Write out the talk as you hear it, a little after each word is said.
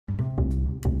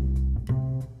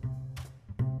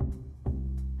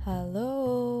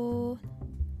Hello お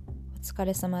疲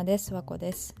れ様です。わこ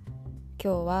です。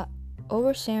今日は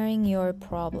Oversharing your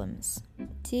problems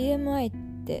TMI っ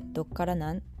てどっから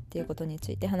なんっていうことに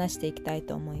ついて話していきたい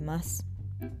と思います。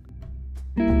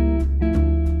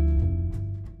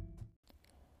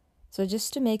So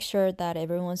just to make sure that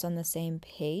everyone's on the same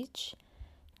page,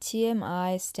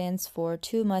 TMI stands for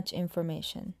too much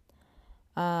information.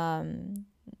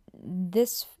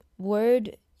 This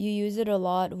word, you use it a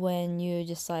lot when you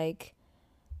just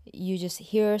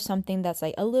hear something that's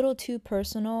like a little too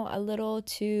personal, a little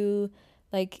too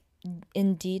like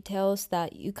in details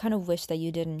that you kind of wish that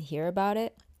you didn't hear about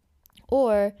it.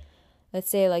 Or let's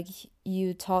say like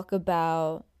you talk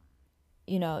about,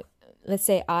 let's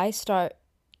say I start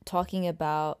talking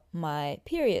about my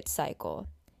period cycle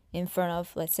in front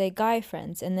of, let's say, guy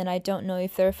friends, and then I don't know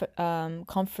if they're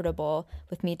comfortable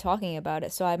with me talking about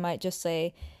it. So I might just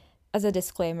say, as a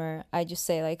disclaimer, I just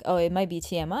say like, oh, it might be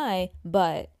TMI,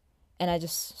 and I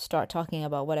just start talking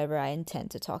about whatever I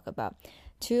intend to talk about.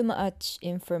 Too much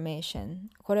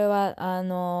information. これは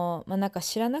なんか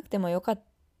知らなくてもよかっ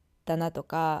たなと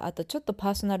か、あとちょっとパ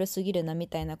ーソナルすぎるなみ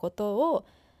たいなこと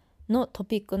のト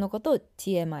ピックのことを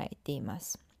TMI って言いま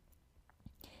す。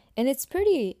And it's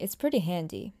pretty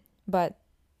handy, but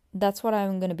that's what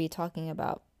I'm going to be talking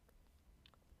about.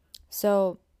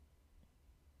 So,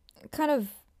 kind of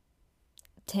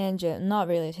tangent, not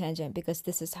really tangent because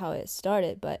this is how it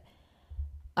started, but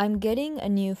I'm getting a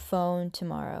new phone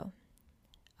tomorrow.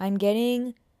 I'm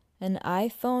getting an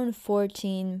iPhone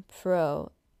 14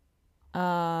 Pro.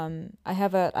 I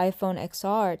have an iPhone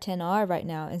XR 10R right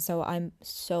now, and so I'm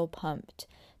so pumped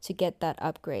to get that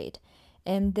upgrade.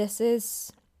 And this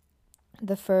is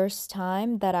the first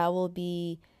time that I will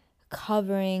be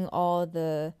covering all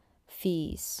the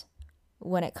fees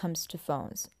when it comes to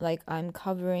phones. Like I'm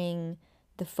covering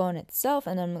the phone itself,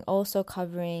 and I'm also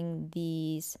covering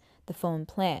the phone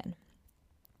plan.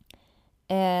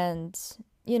 And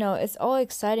it's all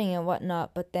exciting and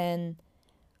whatnot, but then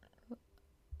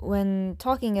when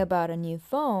talking about a new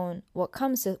phone, what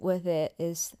comes with it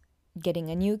is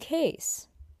getting a new case.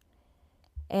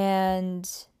 And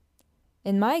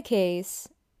in my case,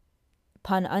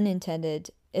 pun unintended,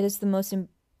 it is the most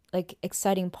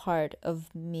exciting part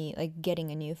of me getting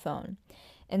a new phone.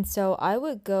 And so I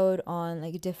would go on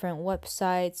different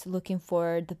websites looking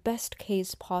for the best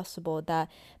case possible that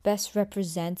best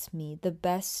represents me, the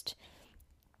best,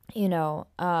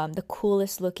 the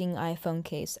coolest looking iPhone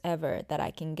case ever that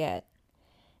I can get.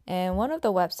 And one of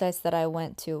the websites that I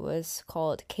went to was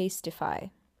called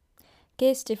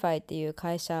Casetify.Casetify っていう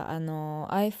会社、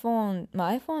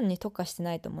iPhone に特化して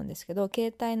ないと思うんですけど、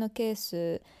携帯のケー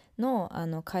スの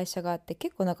会社があって、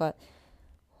結構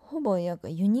ほぼユ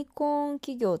ニコーン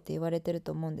企業って言われてる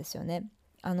と思うんですよね。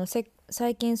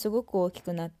最近すごく大き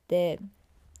くなって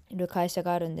いる会社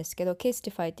があるんですけど、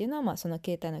Casetify っていうのはその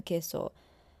携帯のケースを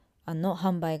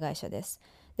販売会社です。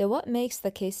で、what makes the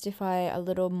Casetify a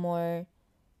little more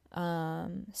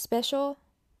special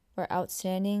or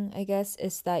outstanding, I guess,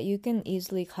 is that you can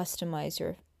easily customize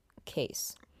your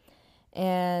case.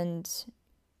 And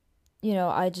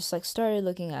I just started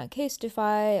looking at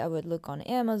Casetify. I would look on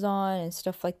Amazon and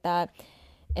stuff like that.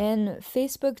 And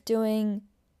Facebook doing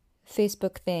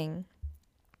Facebook thing.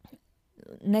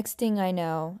 Next thing I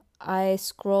know, I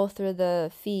scroll through the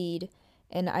feed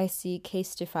and I see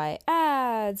Casetify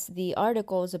ads, the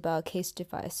articles about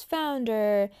Casetify's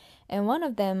founder, and one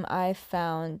of them I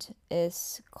found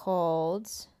is called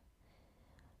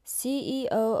CEO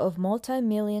of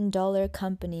multi-million-dollar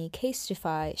company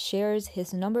Casetify shares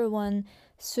his number one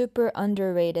super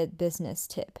underrated business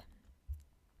tip.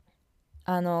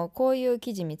 こういう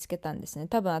記事見つけたんですね。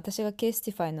多分私が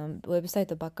Casetify のウェブサイ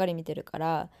トばっかり見てるか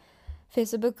ら、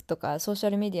Facebook とかソーシャ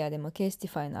ルメディアでも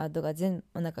Casetify のアドが結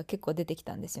構出てき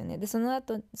たんですよね。で、その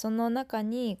中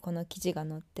にこの記事が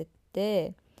載ってっ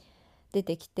て出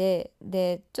てきて、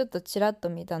でちょっとちらっと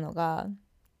見たのが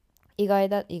意外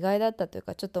だったという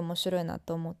か、ちょっと面白いな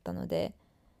と思ったので、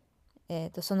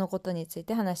そのことについ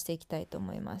て話していきたいと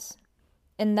思います。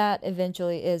And that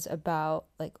eventually is about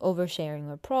oversharing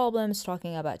your problems,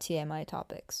 talking about TMI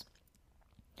topics.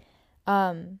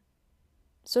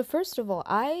 So first of all,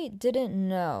 I didn't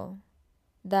know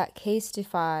that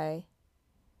Casetify,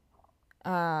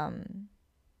 I'm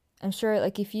sure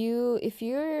if you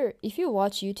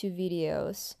watch YouTube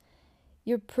videos,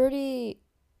 you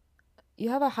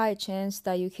have a high chance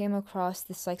that you came across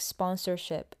this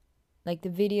sponsorship, the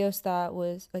videos that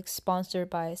was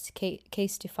sponsored by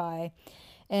Casetify.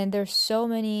 And there's so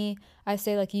many, I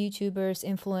say YouTubers,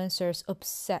 influencers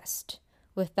obsessed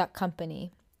with that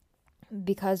company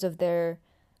because of their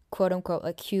quote unquote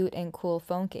like cute and cool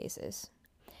phone cases.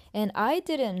 And I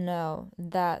didn't know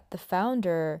that the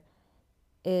founder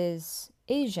is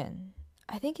Asian.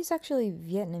 I think he's actually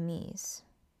Vietnamese.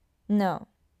 No,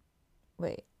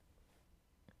 wait.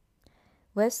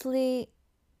 Wesley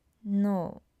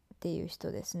No っていう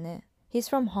人ですね. He's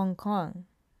from Hong Kong,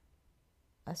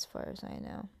 as far as I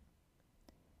know.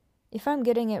 If I'm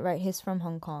getting it right, he's from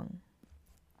Hong Kong.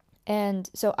 And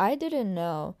so I didn't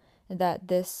know that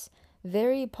this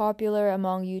very popular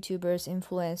among YouTubers,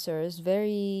 influencers,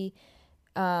 very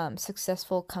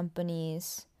successful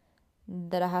companies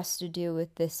that has to do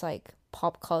with this like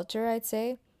pop culture, I'd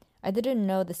say. I didn't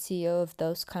know the CEO of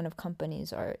those kind of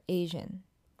companies are Asian.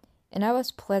 And I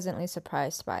was pleasantly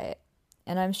surprised by it.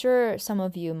 And I'm sure some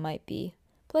of you might be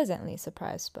pleasantly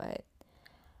surprised by it.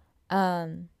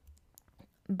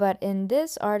 But in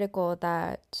this article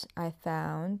that I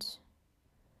found,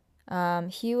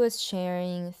 he was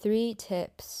sharing 3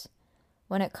 tips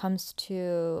when it comes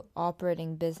to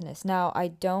operating business. Now, I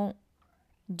don't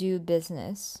do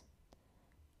business.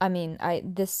 I mean,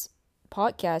 this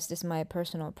podcast is my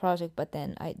personal project, but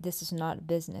then this is not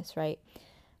business, right?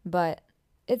 But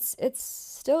it's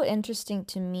still interesting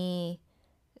to me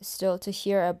still to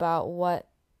hear about what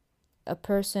a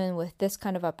person with this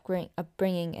kind of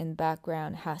upbringing and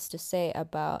background has to say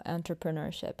about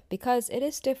entrepreneurship, because it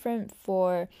is different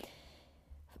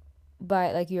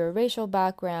by like your racial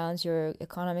backgrounds, your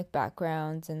economic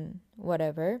backgrounds, and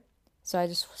whatever. So I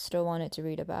just still wanted to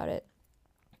read about it.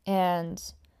 And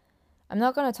I'm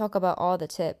not going to talk about all the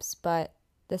tips, but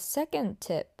the second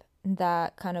tip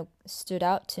that kind of stood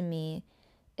out to me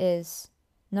is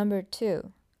number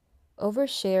 2,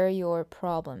 overshare your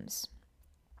problems.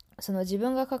 その自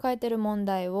分が抱えている問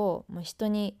題をもう人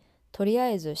にとりあ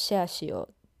えずシェアしよう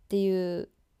っていう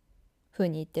風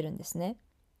に言ってるんですね。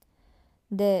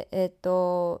で、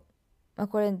こ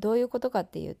れどういうことかっ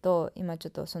ていうと、今ちょ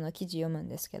っとその記事読むん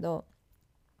ですけど、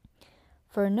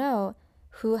For No,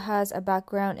 who has a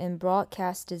background in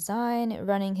broadcast design,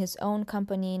 running his own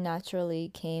company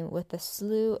naturally came with a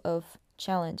slew of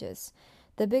challenges.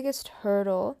 The biggest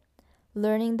hurdle,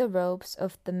 learning the ropes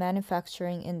of the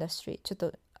manufacturing industry. ちょっ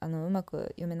とうまく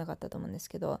読めなかったと思うんです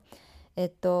けど、こ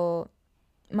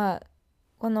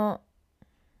の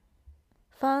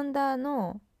ファウンダー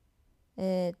のウ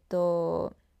ェ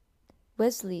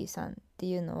スリーさんって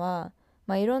いうのは、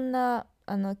いろんな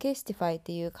ケイスティファイっ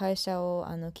ていう会社を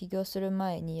起業する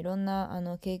前にいろんな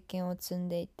経験を積ん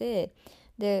でいて、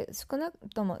で少なく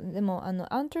ともでもア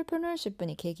ントレプレナーシップ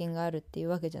に経験があるっていう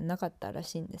わけじゃなかったら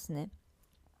しいんですね。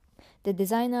でデ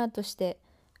ザイナーとして、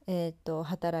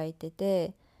働いて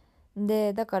て、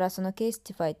でだからそのケイス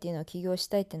ティファイっていうのを起業し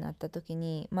たいってなった時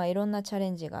に、いろんなチャレ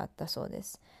ンジがあったそうで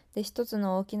す。で一つ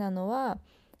の大きなのは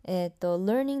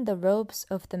learning the ropes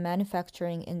of the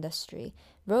manufacturing industry.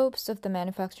 Ropes of the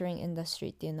manufacturing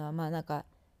industry っていうのはなんか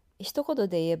一言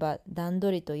で言えば段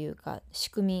取りというか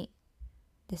仕組み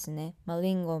ですね。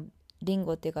リンゴ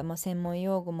っていうか、専門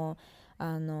用語も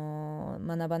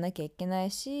学ばなきゃいけな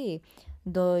いし、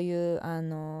どういう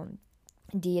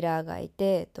ディーラーがい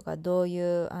てとか、どうい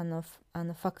うフ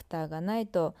ァクターがない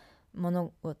とも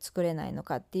のを作れないの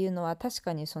かっていうのは確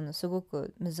かにすご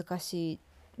く難しい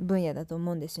分野だと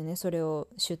思うんですよね、それを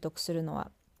習得するの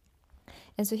は。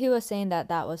And so he was saying that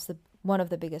was one of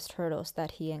the biggest hurdles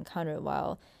that he encountered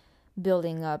while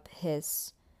building up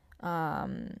his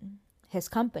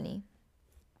company.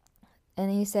 And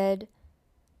he said,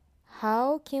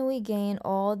 how can we gain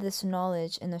all this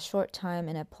knowledge in a short time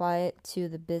and apply it to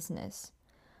the business?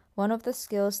 One of the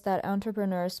skills that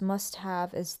entrepreneurs must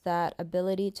have is that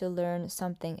ability to learn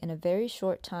something in a very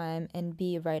short time and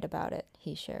be right about it,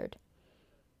 he shared.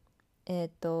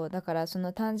 だからそ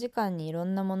の短時間にいろ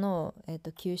んなものを、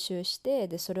吸収して、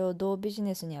でそれをどうビジ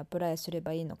ネスにアプライすれ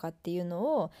ばいいのかっていうの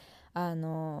を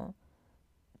っ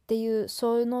ていう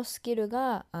そのスキル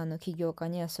が起業家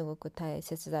にはすごく大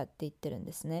切だって言ってるん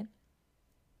ですね。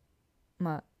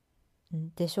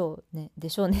でしょうねっ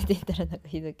て言ったらなんか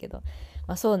ひどいけど、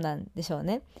そうなんでしょう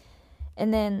ね。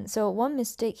And then, so one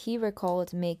mistake he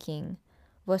recalled making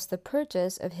was the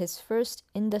purchase of his first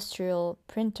industrial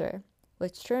printer,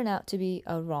 which turned out to be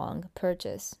a wrong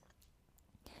purchase.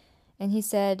 And he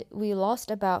said, we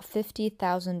lost about $50,000.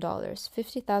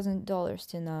 $50,000 っ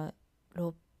ていうのは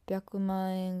600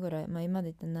万円ぐらい、今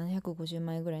で言ったら750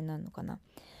万円ぐらいになるのかな。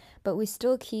But we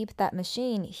still keep that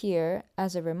machine here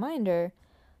as a reminder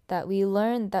that we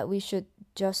learned that we should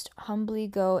just humbly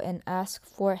go and ask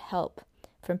for help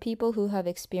from people who have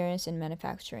experience in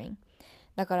manufacturing.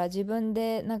 だから自分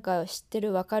でなんか知って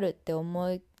る分かるって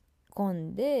思い込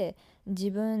んで、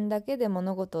自分だけで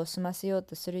物事を済ませよう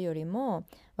とするよりも、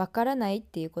わからないっ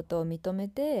ていうことを認め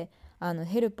て、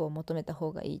ヘルプを求めた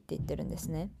方がいいって言ってるんです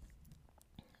ね。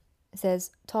It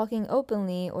says, talking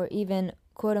openly or even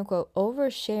quote unquote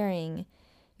oversharing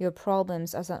your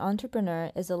problems as an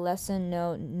entrepreneur is a lesson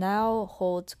No now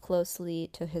holds closely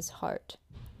to his heart.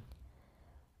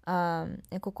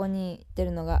 ここに言って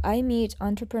るのが I meet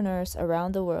entrepreneurs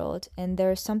around the world and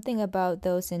there's something about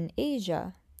those in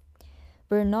Asia.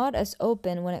 We're not as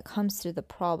open when it comes to the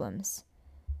problems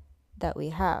that we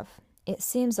have. It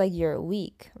seems like you're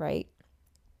weak, right?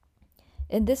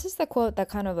 And this is the quote that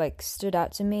kind of like stood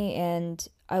out to me, and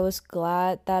I was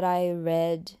glad that I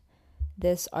read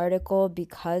this article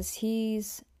because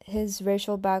his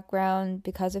racial background,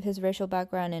 because of his racial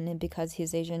background, and because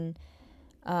he's Asian.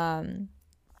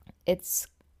 It's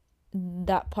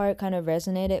that part kind of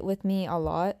resonated with me a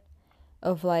lot,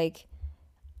 of like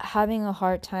having a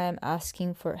hard time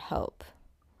asking for help.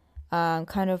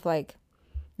 Kind of like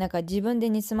なんか自分で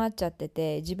煮詰まっちゃって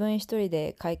て、自分一人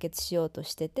で解決しようと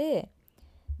してて、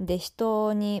で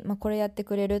人に、これやって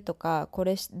くれるとか、こ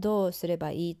れどうすれ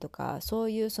ばいいとか、そ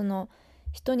ういうその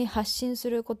人に発信す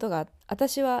ることが、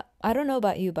私は I don't know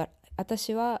about you, but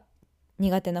私は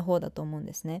苦手な方だと思うん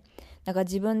ですね。なんか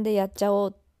自分でやっちゃお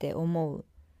うって思う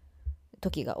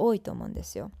時が多いと思うんで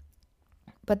すよ。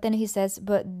But then he says,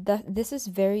 this is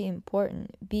very important.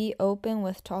 Be open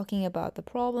with talking about the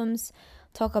problems.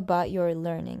 Talk about your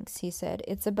learnings, he said.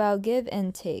 It's about give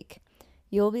and take.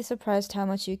 You'll be surprised how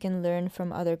much you can learn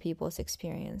from other people's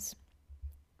experience.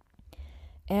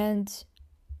 And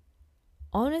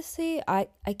honestly, I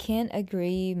can't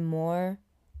agree more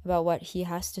about what he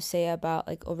has to say about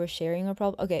like oversharing our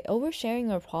problem. Okay,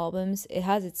 oversharing our problems, it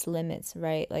has its limits,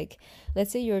 right? Like,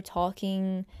 let's say you're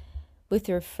talking with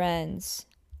your friends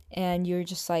and you're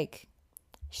just like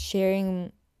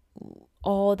sharing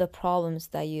all the problems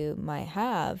that you might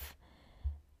have.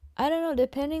 I don't know,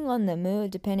 depending on the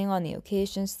mood, depending on the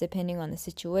occasions, depending on the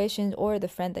situations or the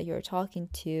friend that you're talking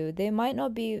to, they might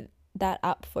not be that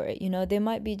up for it. They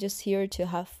might be just here to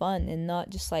have fun and not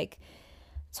just like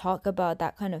talk about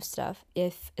that kind of stuff,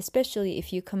 especially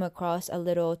if you come across a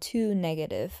little too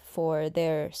negative for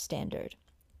their standard.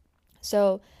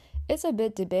 So it's a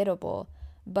bit debatable,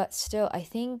 but still I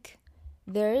think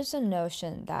there is a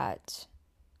notion that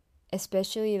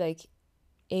especially like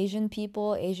Asian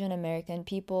people, Asian American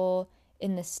people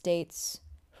in the States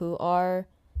who are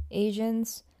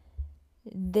Asians,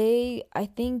 I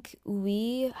think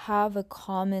we have a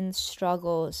common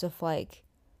struggles of like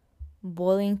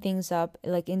boiling things up,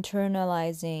 like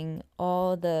internalizing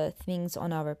all the things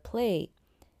on our plate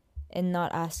and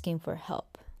not asking for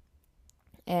help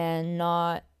and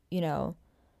not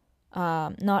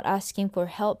asking for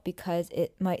help because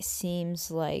it might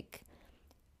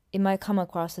come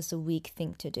across as a weak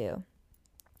thing to do.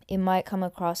 It might come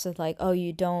across as like, oh,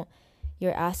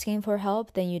 you're asking for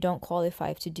help, then you don't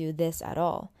qualify to do this at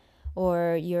all.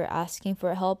 Or you're asking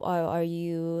for help, or are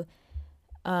you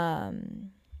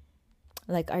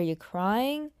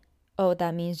crying? Oh,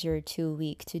 that means you're too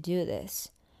weak to do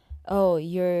this. Oh,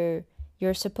 you're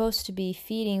supposed to be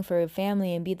feeding for your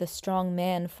family and be the strong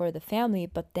man for the family,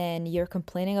 but then you're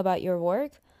complaining about your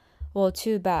work? Well,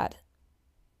 too bad.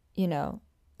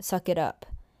 Suck it up.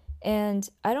 And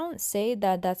I don't say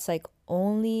that that's like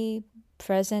only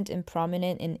present and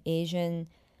prominent in Asian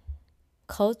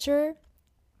culture,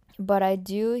 but I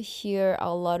do hear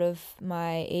a lot of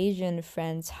my Asian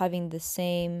friends having the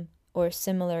same or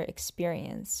similar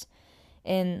experience.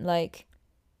 And like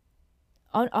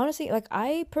honestly, like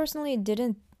I personally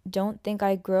don't think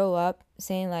I grow up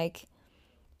saying like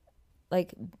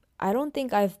I don't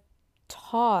think I've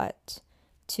taught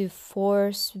to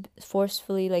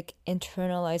forcefully like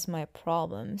internalize my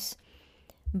problems,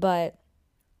 but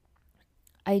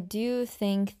I do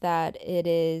think that it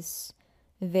is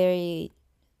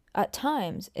at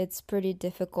times it's pretty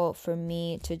difficult for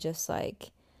me to just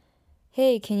like,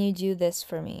 hey, can you do this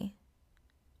for me?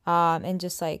 And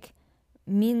just like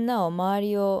みんなを周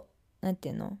りをなんて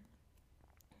いう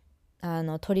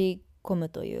の取り込む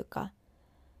というか、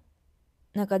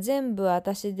なんか全部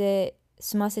私で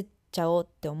済ませちゃおうっ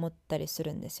て思ったりす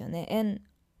るんですよね。And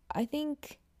I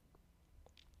think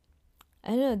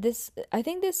this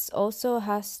also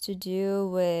has to do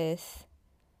with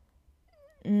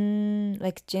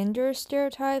like gender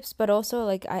stereotypes, but also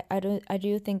like I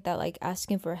do think that like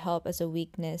asking for help as a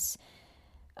weakness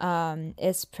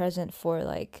is present for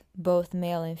like both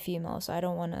male and female. So I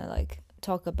don't want to like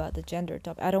talk about the gender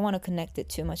topic. I don't want to connect it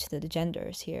too much to the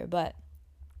genders here, but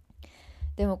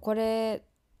でもこれ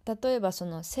例えばそ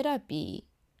のセラピーっ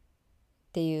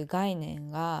ていう概念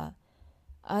が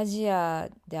アジア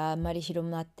であんまり広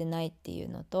まってないっていう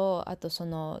のと、あとそ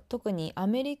の特にア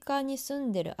メリカに住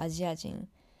んでるアジア人、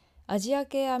アジア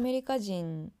系アメリカ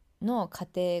人の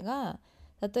家庭が、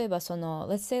例えばその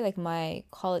let's say like my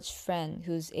college friend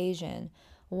who's Asian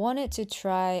wanted to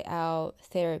try out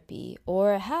therapy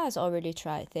or has already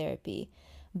tried therapy,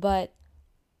 but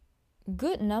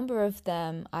good number of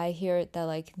them I hear that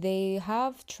like they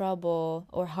have trouble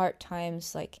or hard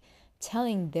times like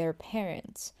telling their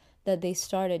parents that they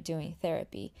started doing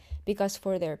therapy, because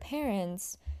for their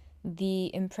parents the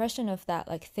impression of that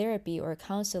like therapy or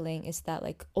counseling is that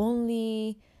like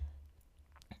only,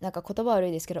 なんか言葉悪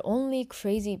いですけど only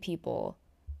crazy people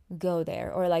go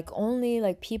there, or like only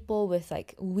like people with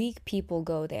like weak people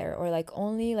go there, or like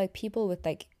only like people with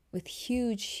like with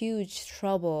huge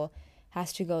trouble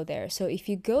has to go there. So if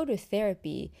you go to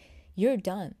therapy, you're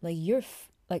done, like you're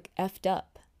like effed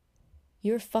up,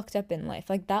 you're fucked up in life.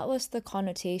 Like that was the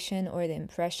connotation or the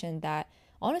impression that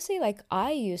honestly like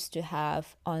I used to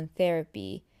have on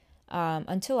therapy,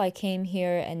 until I came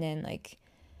here and then like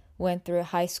went through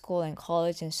high school and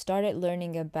college and started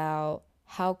learning about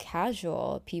how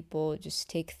casual people just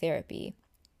take therapy.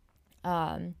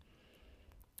 Um,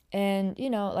 and you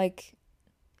know, like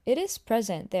it is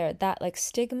present there, that like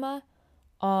stigma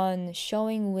on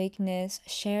showing weakness,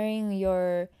 sharing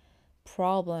your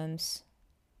problems.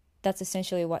 That's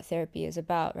essentially what therapy is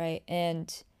about, right?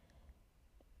 And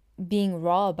being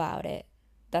raw about it.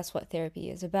 That's what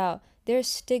therapy is about. There's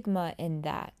stigma in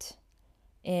that,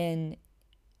 in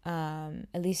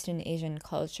at least in Asian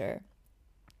culture.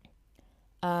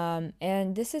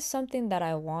 And this is something that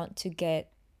I want to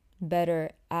get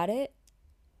better at it,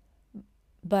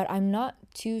 but I'm not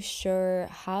too sure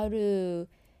how to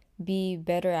be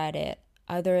better at it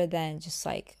other than just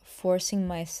like forcing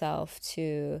myself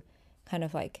to kind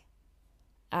of like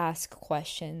ask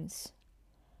questions.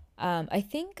 I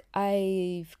think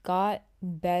I've got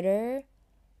better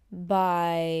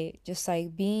by just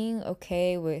like being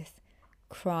okay with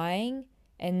crying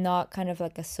and not kind of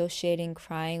like associating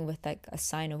crying with like a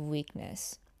sign of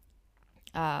weakness.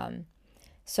 Um,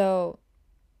 so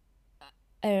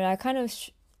I don't know. I kind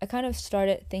of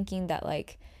started thinking that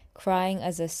like crying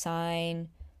as a sign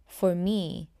for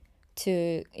me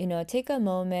to, you know, take a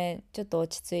moment ちょっと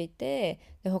落ち着いて、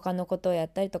で他のことをやっ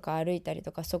たりとか歩いたり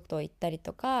とか外行ったり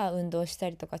とか運動した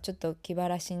りとかちょっと気晴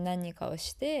らしに何かを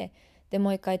して、でも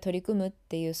う一回取り組むっ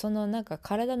ていう、そのなんか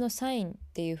体のサインっ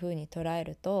ていう風に捉え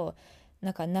ると、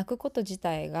なんか泣くこと自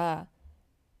体が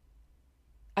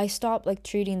I stopped like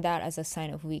treating that as a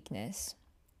sign of weakness.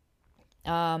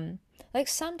 Um, like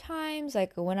sometimes,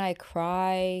 like when I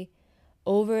cry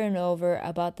over and over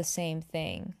about the same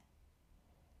thing,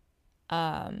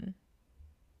 um,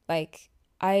 like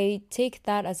I take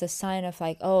that as a sign of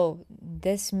like, oh,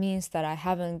 this means that I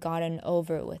haven't gotten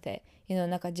over with it. You know,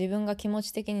 なんか自分が気持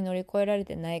ち的に乗り越えられ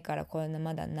てないからこれ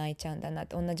まだ泣いちゃうんだなっ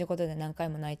て、同じことで何回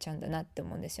も泣いちゃうんだなって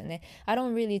思うんですよね。I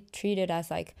don't really treat it as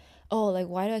like, oh, like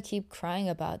why do I keep crying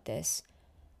about this?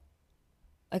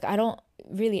 Like I don't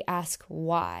really ask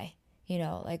why. You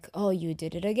know, like, oh, you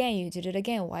did it again, you did it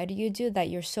again. Why do you do that?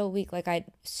 You're so weak. Like I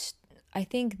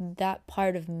think that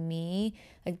part of me,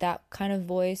 like that kind of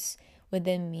voice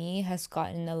within me has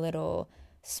gotten a little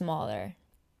smaller.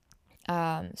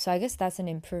 So I guess that's an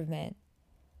improvement.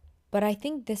 But I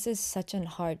think this is such a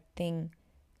hard thing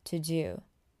to do.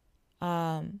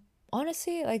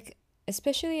 Honestly, like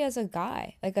especially as a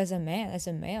guy, like as a man, as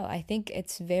a male, I think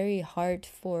it's very hard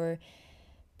for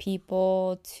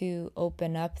people to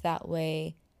open up that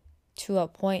way to a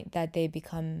point that they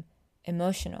become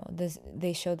emotional.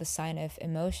 They show the sign of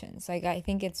emotions. Like I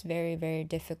think it's very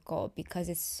difficult because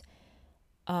it's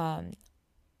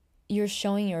you're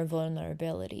showing your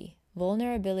vulnerability.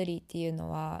 Vulnerability っていう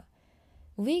のは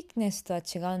weakness とは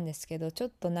違うんですけど、ちょ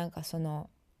っとなんかその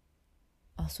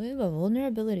そういえば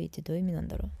vulnerability ってどういう意味なん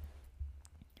だろ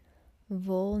う。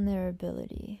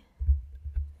 vulnerability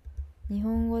日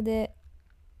本語で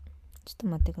ちょっと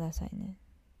待ってくださいね。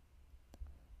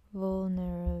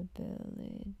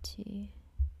 vulnerability、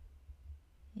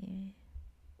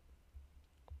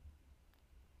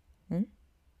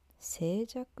静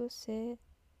寂性、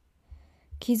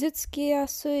傷つきや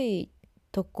すい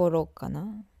ところか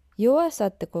な。弱さ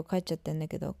ってこれ書いちゃってるんだ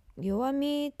けど、弱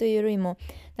みというよりも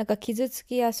なんか傷つ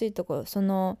きやすいところ、そ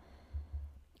の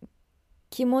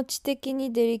気持ち的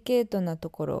にデリケートな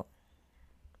ところ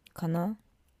かな、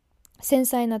繊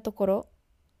細なところ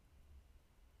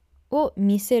を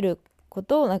見せるこ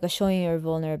とをなんか showing your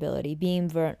vulnerability, being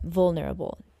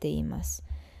vulnerable って言います。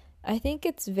I think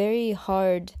it's very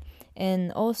hard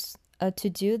and also to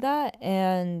do that,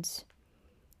 and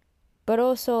but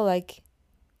also like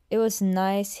it was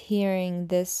nice hearing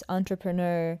this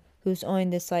entrepreneur who's owning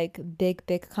this like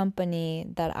big company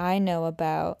that I know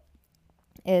about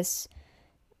is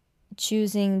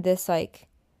choosing this like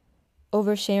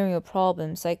oversharing your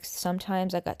problems, like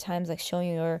sometimes like at times like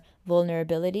showing your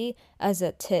vulnerability as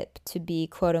a tip to be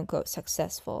quote unquote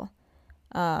successful.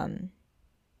 And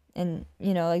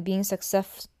you know, like being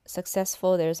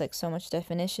successful, there's like so much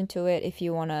definition to it. If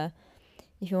you want to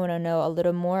know a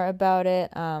little more about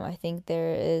it, I think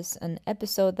there is an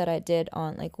episode that I did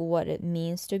on like what it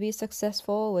means to be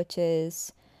successful, which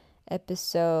is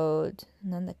episode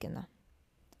なんだっけな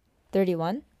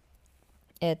 31.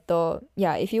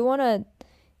 Yeah, if you wanna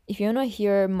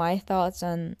hear my thoughts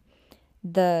on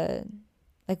the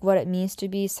like what it means to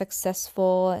be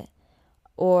successful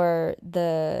or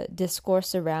the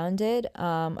discourse around it,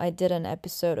 I did an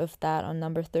episode of that on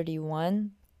number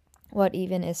 31. What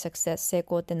even is success? 成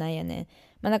功ってなんやねん。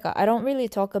まあなんか I don't really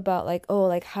talk about like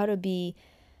like how to be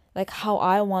like how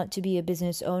I want to be a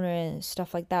business owner and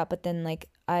stuff like that, but then like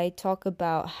I talk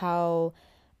about how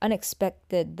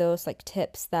unexpected those like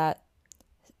tips that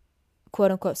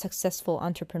quote unquote successful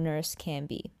entrepreneurs can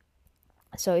be.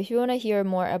 So if you want to hear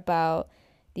more about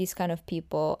these kind of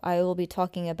people, I will be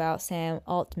talking about Sam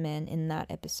Altman in that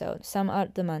episode. Sam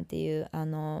Altman っていう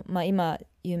今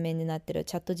有名になってる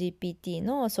チャット GPT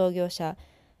の創業者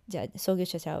ちゃう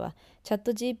わ。チャッ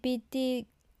ト GPT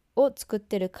を作っ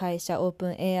てる会社、オープ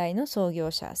ン AI の創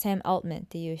業者、Sam Altman っ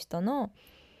ていう人の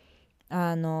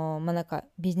なんか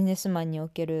ビジネスマンにお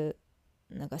ける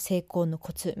なんか成功の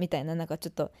コツみたいな、なんかち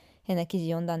ょっと変な記事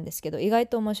読んだんですけど、意外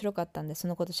と面白かったんでそ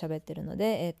のこと喋ってるの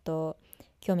で、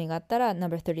興味があったら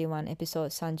No.31 エピソード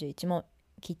31も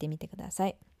聞いてみてくださ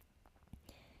い。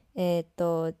じ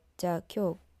ゃあ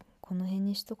今日この辺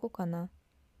にしとこうかな。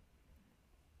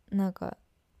なんか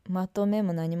まとめ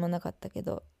も何もなかったけ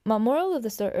ど、moral of the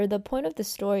story or the point of the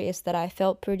story is that it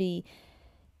felt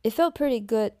pretty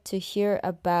good to hear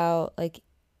about like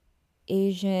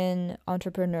Asian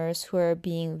entrepreneurs who are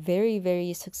being very,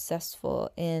 very successful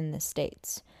in the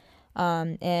States.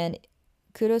 And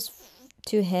kudos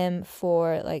to him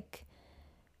for like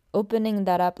opening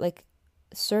that up, like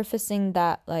surfacing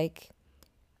that like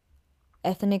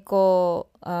ethnical,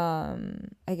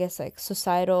 I guess like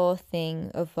societal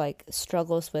thing of like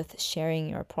struggles with sharing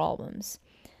your problems.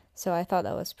 So I thought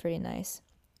that was pretty nice.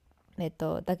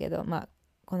 だけど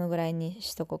このぐらいに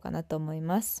しとこうかなと思い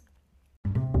ます。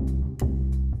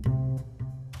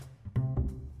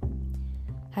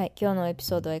はい、今日のエピ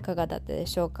ソードはいかがだったで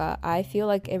しょうか？ I feel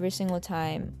like every single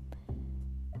time,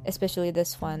 especially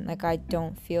this one, like I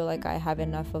don't feel like I have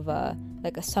enough of a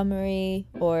summary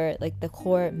or like the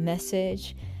core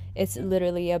message. It's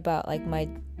literally about like my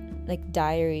like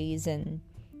diaries and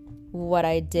what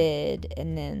I did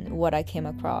and then what I came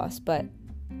across, but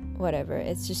whatever.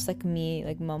 It's just like me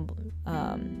like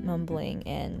mumbling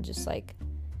and just like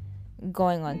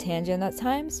going on tangent at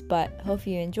times, but hope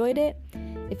you enjoyed it.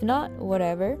 If not,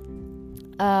 whatever.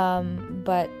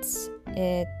 But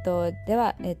で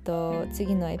は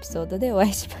次のエピソードでお会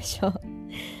いしましょう。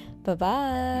バイ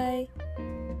バイ。